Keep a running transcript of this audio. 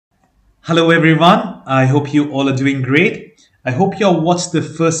Hello everyone, I hope you all are doing great. I hope you all watched the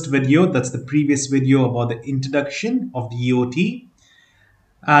first video, that's the previous video about the introduction of the EOT.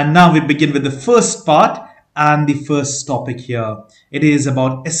 And now we begin with the first part and the first topic here. It is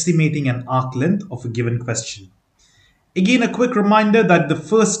about estimating an arc length of a given question. Again, a quick reminder that the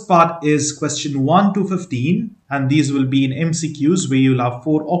first part is question 1 to 15 and these will be in MCQs where you'll have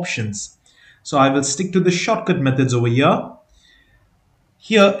 4 options. So I will stick to the shortcut methods over here.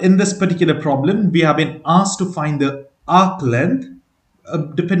 Here in this particular problem, we have been asked to find the arc length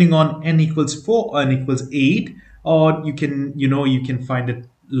depending on n equals 4 or n equals 8, or you can find it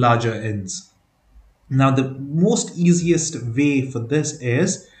larger n's. Now the most easiest way for this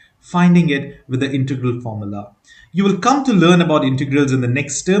is finding it with the integral formula. You will come to learn about integrals in the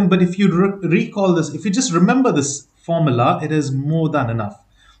next term, but if you recall this, if you just remember this formula, it is more than enough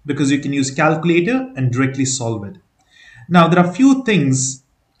because you can use calculator and directly solve it. Now, there are few things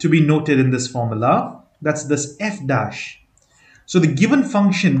to be noted in this formula. That's this f dash. So the given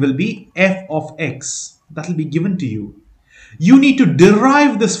function will be f of x. That will be given to you. You need to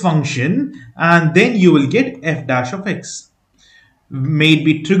derive this function and then you will get f dash of x. May it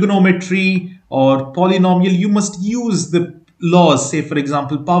be trigonometry or polynomial, you must use the laws, say for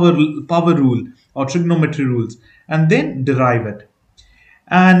example, power rule or trigonometry rules, and then derive it.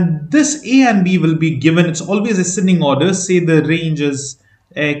 And this a and b will be given, it's always ascending order, say the range is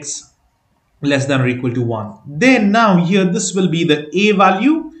x less than or equal to 1. Then now here this will be the a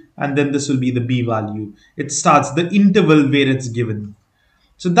value and then this will be the b value. It starts the interval where it's given.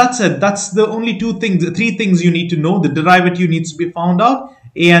 So that's it. That's the only three things you need to know. The derivative needs to be found out.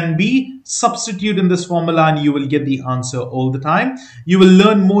 A and b, substitute in this formula and you will get the answer all the time. You will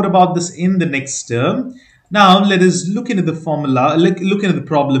learn more about this in the next term. Now let us look into the formula, look into the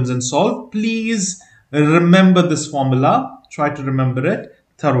problems and solve. Please remember this formula. Try to remember it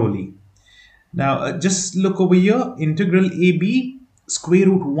thoroughly. Now just look over here. Integral AB square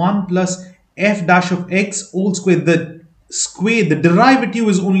root 1 plus f dash of x all squared. The derivative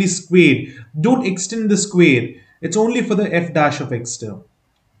is only squared. Don't extend the square. It's only for the f dash of x term.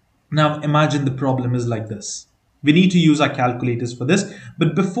 Now imagine the problem is like this. We need to use our calculators for this.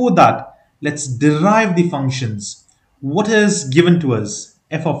 But before that, let's derive the functions. What is given to us?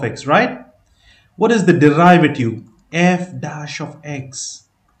 F of x, right? What is the derivative? F dash of x.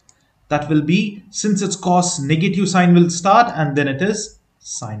 That will be, since it's cos, negative sign will start and then it is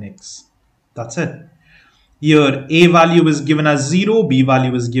sin x. That's it. Here a value is given as 0, b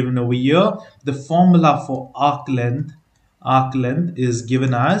value is given over here. The formula for arc length is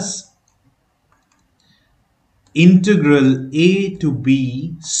given as integral a to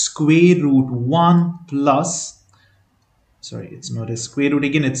b square root 1 plus, sorry, it's not a square root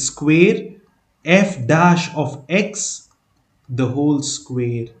again, it's square f dash of x the whole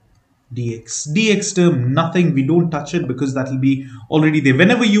square dx term, nothing, we don't touch it because that will be already there.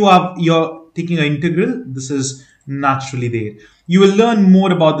 Whenever you're taking an integral, this is naturally there. You will learn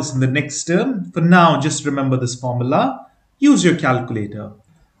more about this in the next term. For now, just remember this formula. Use your calculator.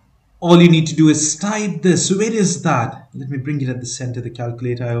 All you need to do is type this. Where is that? Let me bring it at the center of the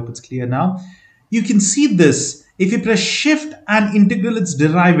calculator. I hope it's clear now. You can see this. If you press shift and integral, it's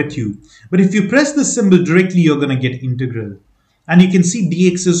derivative. But if you press the symbol directly, you're going to get integral. And you can see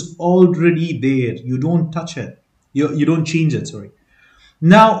dx is already there. You don't touch it. You don't change it, sorry.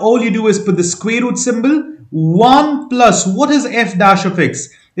 Now, all you do is put the square root symbol. 1 plus, what is f dash of x?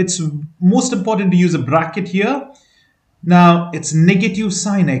 It's most important to use a bracket here. Now it's negative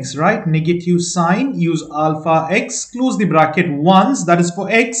sine x, right? Negative sine, use alpha x, close the bracket once, that is for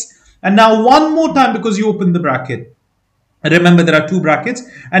x. And now one more time because you open the bracket. Remember there are two brackets.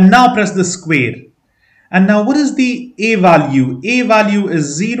 And now press the square. And now what is the a value? A value is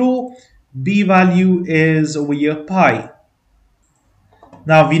 0, b value is over here pi.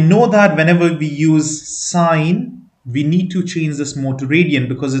 Now we know that whenever we use sine, we need to change this more to radian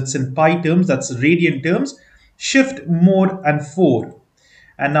because it's in pi terms, that's radian terms. Shift more and 4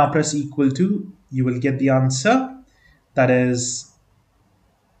 and now press equal to, you will get the answer. That is,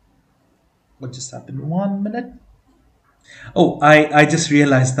 what just happened? 1 minute. Oh, I just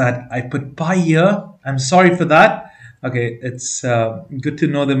realized that I put pi here. I'm sorry for that. Okay, it's good to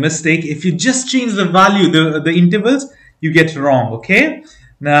know the mistake. If you just change the value, the intervals, you get wrong. Okay,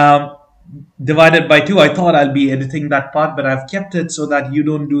 now divided by 2, I thought I'll be editing that part, but I've kept it so that you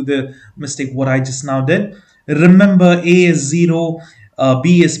don't do the mistake what I just now did. Remember, a is 0,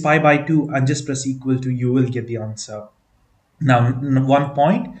 b is pi by 2, and just press equal to, you will get the answer. Now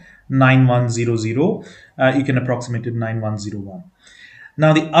 1.9100, you can approximate it 9101.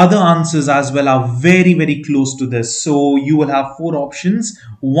 Now the other answers as well are very, very close to this. So you will have four options.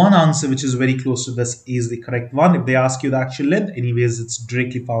 One answer which is very close to this is the correct one. If they ask you the actual length, anyways, it's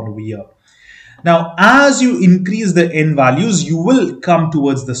directly found over here. Now, as you increase the n values, you will come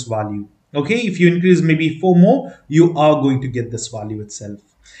towards this value. Okay, if you increase maybe 4 more, you are going to get this value itself.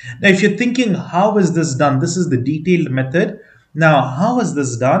 Now, if you're thinking, how is this done? This is the detailed method. Now, how is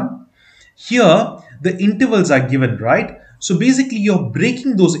this done? Here, the intervals are given, right? So basically, you're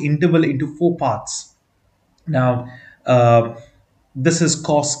breaking those interval into 4 parts. Now, this is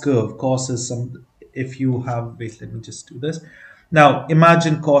cos curve. Cos is some, if you have, wait, let me just do this. Now,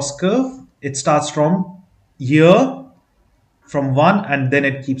 imagine cos curve. It starts from here, from 1, and then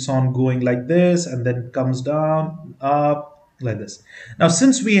it keeps on going like this, and then it comes down, up, like this. Now,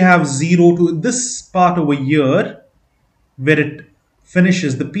 since we have 0 to this part over here, where it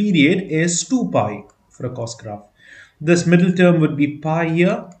finishes, the period is 2 pi for a cos graph. This middle term would be pi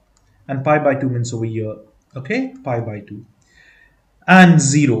here, and pi by 2 means over here. Okay, pi by 2 and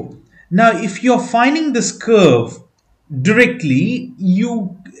 0. Now, if you're finding this curve directly,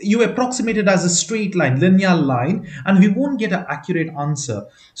 you approximate it as a straight line, linear line, and we won't get an accurate answer.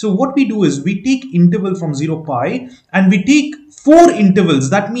 So what we do is we take interval from 0 pi and we take 4 intervals.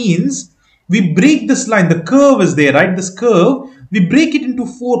 That means we break this line. The curve is there, right? This curve, we break it into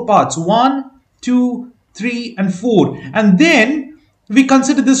 4 parts. 1, 2, 3, and 4. And then we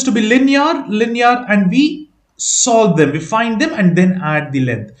consider this to be linear, and we solve them. We find them and then add the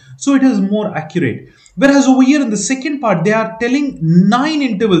length. So it is more accurate. Whereas over here in the second part, they are telling 9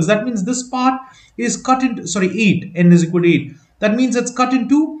 intervals. That means this part is cut into, sorry, 8. N is equal to 8. That means it's cut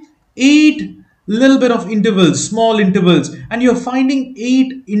into 8 little bit of intervals, small intervals. And you're finding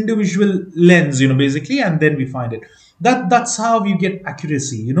 8 individual lengths, basically. And then we find it. That's how you get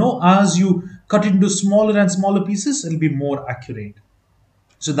accuracy. As you cut into smaller and smaller pieces, it'll be more accurate.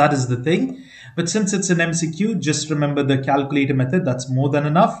 So that is the thing. But since it's an MCQ, just remember the calculator method. That's more than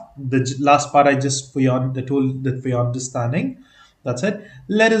enough. The last part I just told that for your understanding. That's it.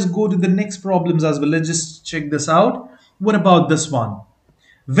 Let us go to the next problems as well. Let's just check this out. What about this one?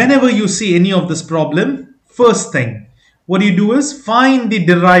 Whenever you see any of this problem, first thing, what you do is find the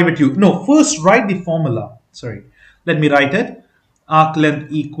derivative. No, first write the formula. Sorry. Let me write it. Arc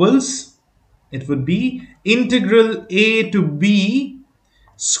length equals, it would be integral a to b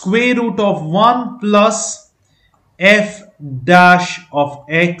square root of 1 plus f dash of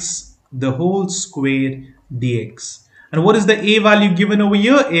x the whole square dx. And what is the a value given over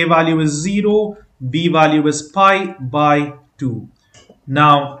here? A value is 0, b value is pi by 2.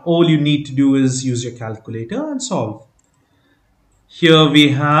 Now, all you need to do is use your calculator and solve. Here we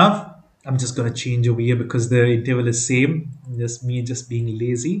have, I'm just going to change over here because the interval is same. Just me just being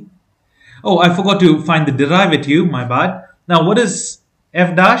lazy. Oh, I forgot to find the derivative, my bad. Now, what is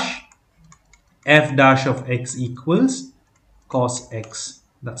f dash? F dash of x equals cos x.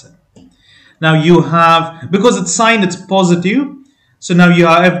 That's it. Now you have, because it's signed, it's positive. So now you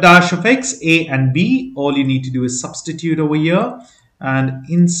have f dash of x, a and b. All you need to do is substitute over here. And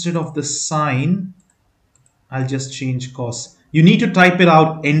instead of the sign, I'll just change cos. You need to type it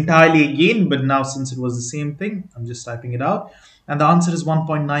out entirely again. But now since it was the same thing, I'm just typing it out. And the answer is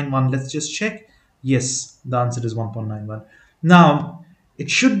 1.91. Let's just check. Yes, the answer is 1.91. Now, it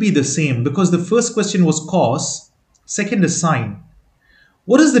should be the same because the first question was cos, second is sine.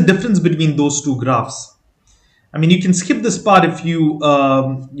 What is the difference between those two graphs? I mean, you can skip this part if you,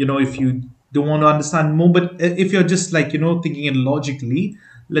 if you don't want to understand more. But if you're just like, thinking it logically,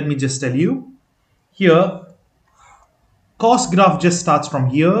 let me just tell you. Here, cos graph just starts from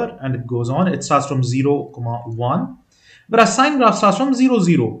here and it goes on. It starts from 0, 1. But a sine graph starts from 0,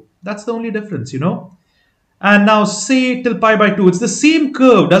 0. That's the only difference, And now say till pi by 2, it's the same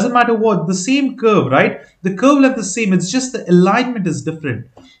curve, doesn't matter what, the same curve, right? The curve length is same, it's just the alignment is different.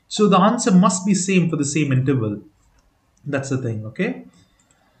 So the answer must be same for the same interval. That's the thing, okay?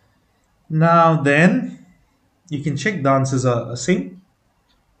 Now then, you can check the answers are same.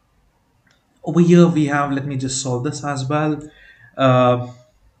 Over here we have, let me just solve this as well.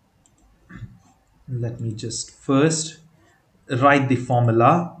 Let me just first write the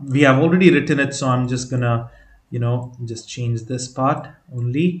formula. We have already written it, so I'm just gonna just change this part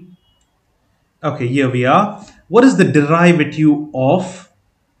only. Okay, here we are. What is the derivative of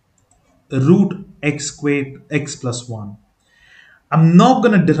root x squared x plus 1? I'm not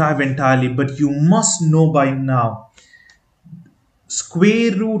gonna derive entirely, but you must know by now.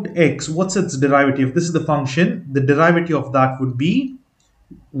 Square root x, what's its derivative? This is the function. The derivative of that would be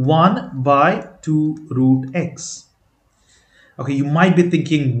 1 by 2 root x. Okay, you might be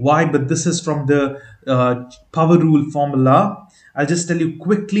thinking why, but this is from the power rule formula. I'll just tell you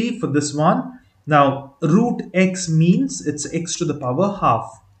quickly for this one. Now, root x means it's x to the power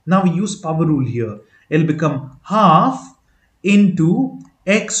half. Now we use power rule here. It'll become half into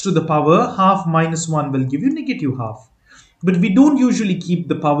x to the power half minus 1 will give you negative half. But we don't usually keep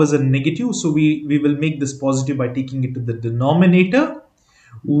the powers as negative, so we will make this positive by taking it to the denominator.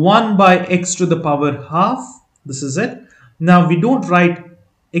 1 by x to the power half. This is it. Now we don't write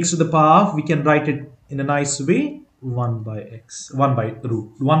x to the power half. We can write it in a nice way. 1 by x. 1 by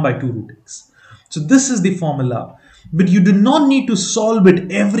 2 root x. So this is the formula. But you do not need to solve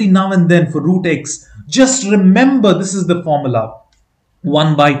it every now and then for root x. Just remember this is the formula.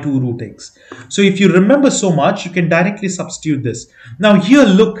 1 by 2 root x. So if you remember so much, you can directly substitute this. Now here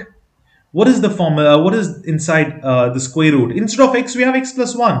look. What is the formula? What is inside the square root? Instead of x, we have x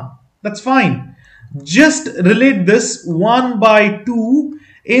plus 1. That's fine. Just relate this 1 by 2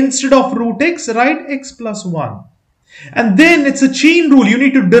 instead of root x, write x plus 1. And then it's a chain rule. You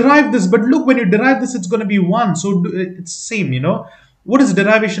need to derive this. But look, when you derive this, it's going to be 1. So it's same, you know. What is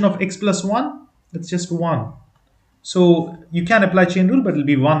derivation of x plus 1? It's just 1. So you can apply chain rule, but it'll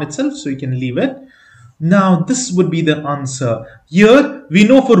be 1 itself. So you can leave it. Now, this would be the answer. Here, we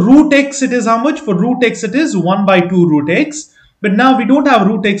know for root x, it is how much? For root x, it is 1 by 2 root x. But now we don't have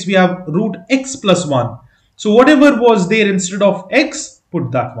root x, we have root x plus 1. So whatever was there instead of x,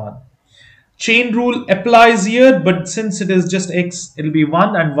 put that one. Chain rule applies here, but since it is just x, it'll be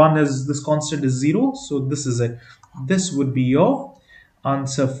 1, and 1 is, this constant is 0. So this is it. This would be your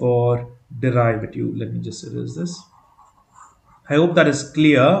answer for derivative. Let me just erase this. I hope that is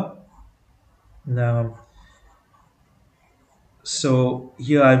clear. Now, so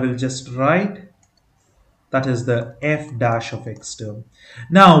here I will just write that is the f dash of x term.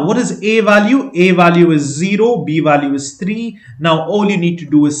 Now, what is a value? A value is 0, b value is 3. Now, all you need to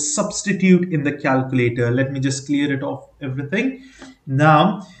do is substitute in the calculator. Let me just clear it off everything.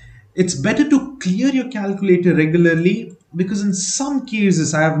 Now, it's better to clear your calculator regularly, because in some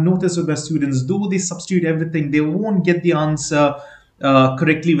cases I have noticed with my students, though they substitute everything, they won't get the answer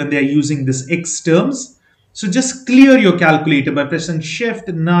correctly when they are using this x terms. So just clear your calculator by pressing shift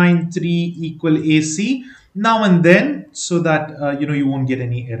 9 3 equal AC now and then, so that you won't get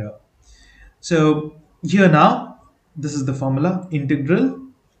any error. So here now, this is the formula: integral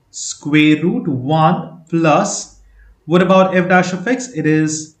square root 1 plus, what about f dash of x? It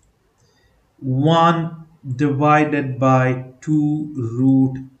is 1 divided by 2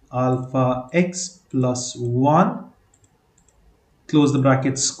 root alpha x plus 1, close the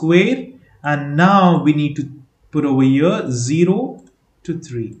bracket, square, and now we need to put over here 0 to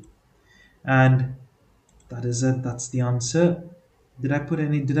 3, and that is it. That's the answer. Did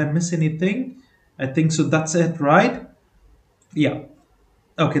I miss anything? I think so. That's it, right? Yeah.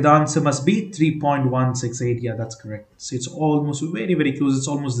 Okay, the answer must be 3.168. Yeah, that's correct. So it's almost very, very close. It's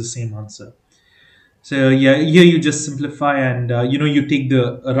almost the same answer. So yeah, here you just simplify and you take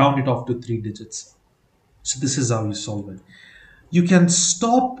the round it off to 3 digits. So this is how you solve it. You can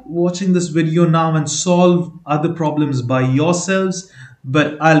stop watching this video now and solve other problems by yourselves,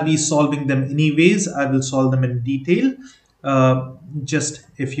 but I'll be solving them anyways. I will solve them in detail, just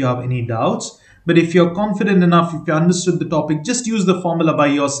if you have any doubts. But if you're confident enough, if you understood the topic, just use the formula by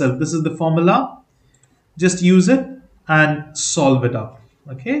yourself. This is the formula. Just use it and solve it up.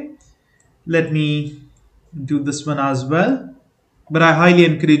 Okay. Let me do this one as well. But I highly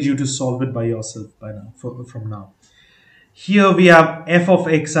encourage you to solve it by yourself by now, from now. Here we have f of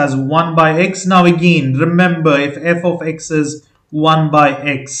x as 1 by x. Now again, remember, if f of x is 1 by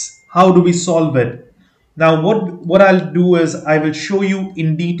x, how do we solve it? Now what I'll do is I will show you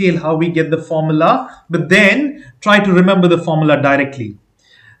in detail how we get the formula, but then try to remember the formula directly.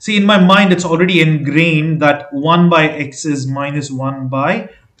 See, in my mind, it's already ingrained that 1 by x is minus 1 by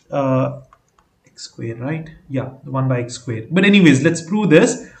x squared, right? Yeah, 1 by x squared. But anyways, let's prove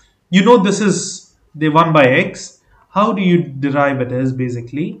this. You know this is the 1 by x. How do you derive it? Is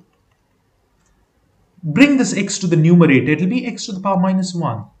basically bring this x to the numerator. It will be x to the power minus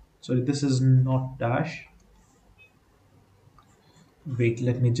 1. Sorry, this is not dash. Wait,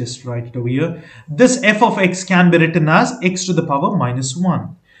 let me just write it over here. This f of x can be written as x to the power minus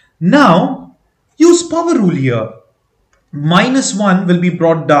 1. Now, use power rule here. Minus 1 will be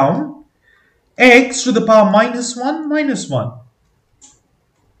brought down. X to the power minus 1 minus 1.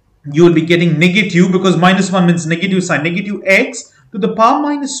 You will be getting negative, because minus 1 means negative sign, negative x to the power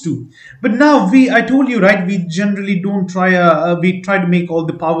minus 2. But now I told you, right, we generally don't we try to make all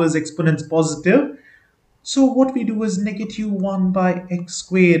the powers exponents positive. So what we do is negative 1 by x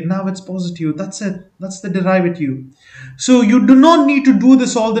squared. Now it's positive. That's it. That's the derivative. So you do not need to do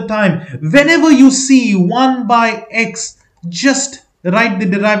this all the time. Whenever you see 1 by x just write the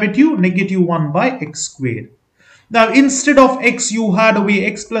derivative negative 1 by x squared. Now instead of x you had away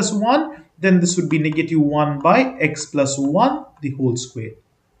x plus 1, then this would be negative 1 by x plus 1 the whole square.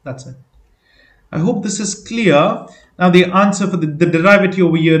 That's it. I hope this is clear. Now the answer for the derivative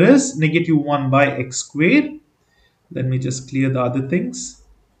over here is negative 1 by x squared. Let me just clear the other things.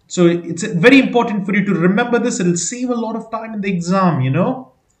 So it's very important for you to remember this. It will save a lot of time in the exam, you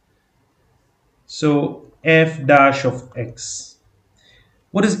know. So f dash of x.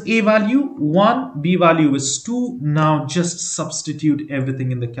 What is a value? 1. B value is 2. Now just substitute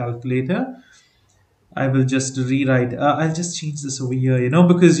everything in the calculator. I will just rewrite. I'll just change this over here, you know,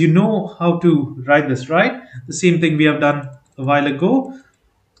 because you know how to write this, right? The same thing we have done a while ago.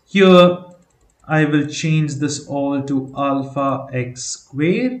 Here, I will change this all to alpha x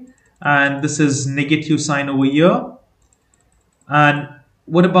squared. And this is negative sign over here. And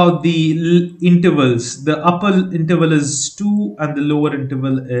what about the intervals? The upper interval is 2 and the lower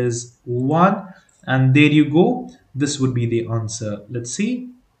interval is 1. And there you go. This would be the answer. Let's see.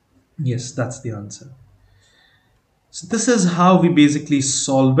 Yes, that's the answer. So this is how we basically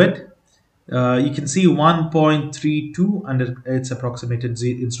solve it. You can see 1.32 and it's approximated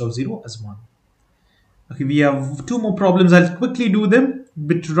instead of 0 as 1. Okay, we have 2 more problems. I'll quickly do them.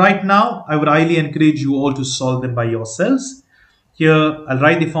 But right now, I would highly encourage you all to solve them by yourselves. Here, I'll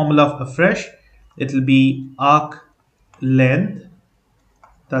write the formula afresh. It will be arc length,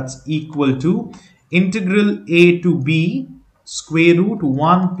 that's equal to integral a to b square root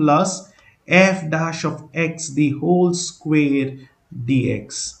 1 plus f dash of x the whole square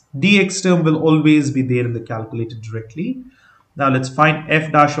dx. Dx term will always be there in the calculator directly. Now let's find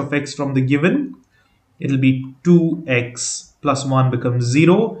f dash of x from the given. It'll be 2x plus 1 becomes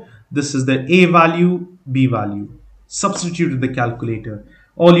 0. This is the a value, b value. Substitute in the calculator.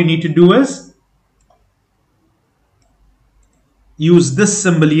 All you need to do is use this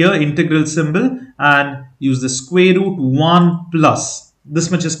symbol here, integral symbol, and use the square root 1 plus. This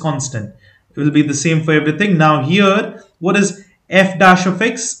much is constant. It will be the same for everything. Now here, what is f dash of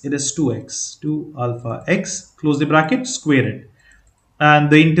x? It is 2x. 2 alpha x, close the bracket, square it. And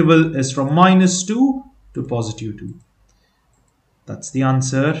the interval is from -2 to +2. That's the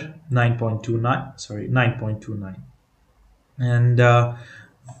answer, 9.29. Sorry, 9.29. And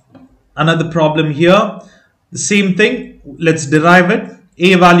another problem here, the same thing. Let's derive it.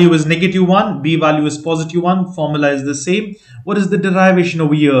 A value is -1, B value is +1. Formula is the same. What is the derivation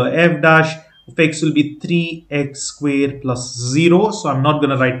over here? F dash of x will be 3x squared plus 0. So I'm not going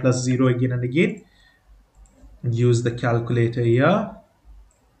to write plus 0 again and again. Use the calculator here.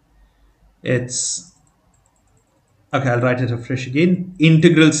 It's okay, I'll write it afresh again.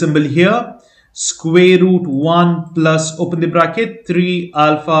 Integral symbol here. Square root 1 plus, open the bracket, 3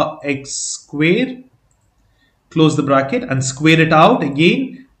 alpha x squared. Close the bracket and square it out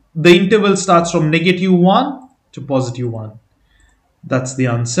again. The interval starts from -1 to +1. That's the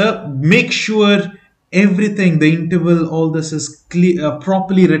answer. Make sure everything, the interval, all this is clear,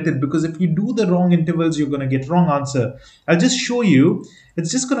 properly written, because if you do the wrong intervals, you're going to get wrong answer. I'll just show you.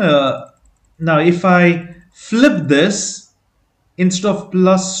 It's just going to, now if I flip this, instead of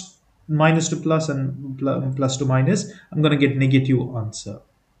minus to plus and plus to minus, I'm going to get negative answer.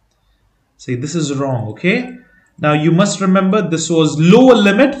 Say this is wrong, okay? Now you must remember this was lower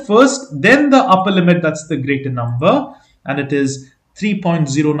limit first, then the upper limit, that's the greater number, and it is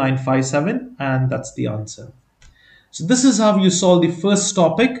 3.0957, and that's the answer. So this is how you solve the first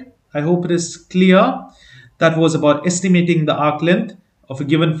topic. I hope it is clear. That was about estimating the arc length of a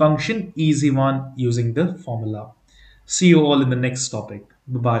given function, easy one using the formula. See you all in the next topic.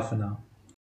 Bye-bye for now.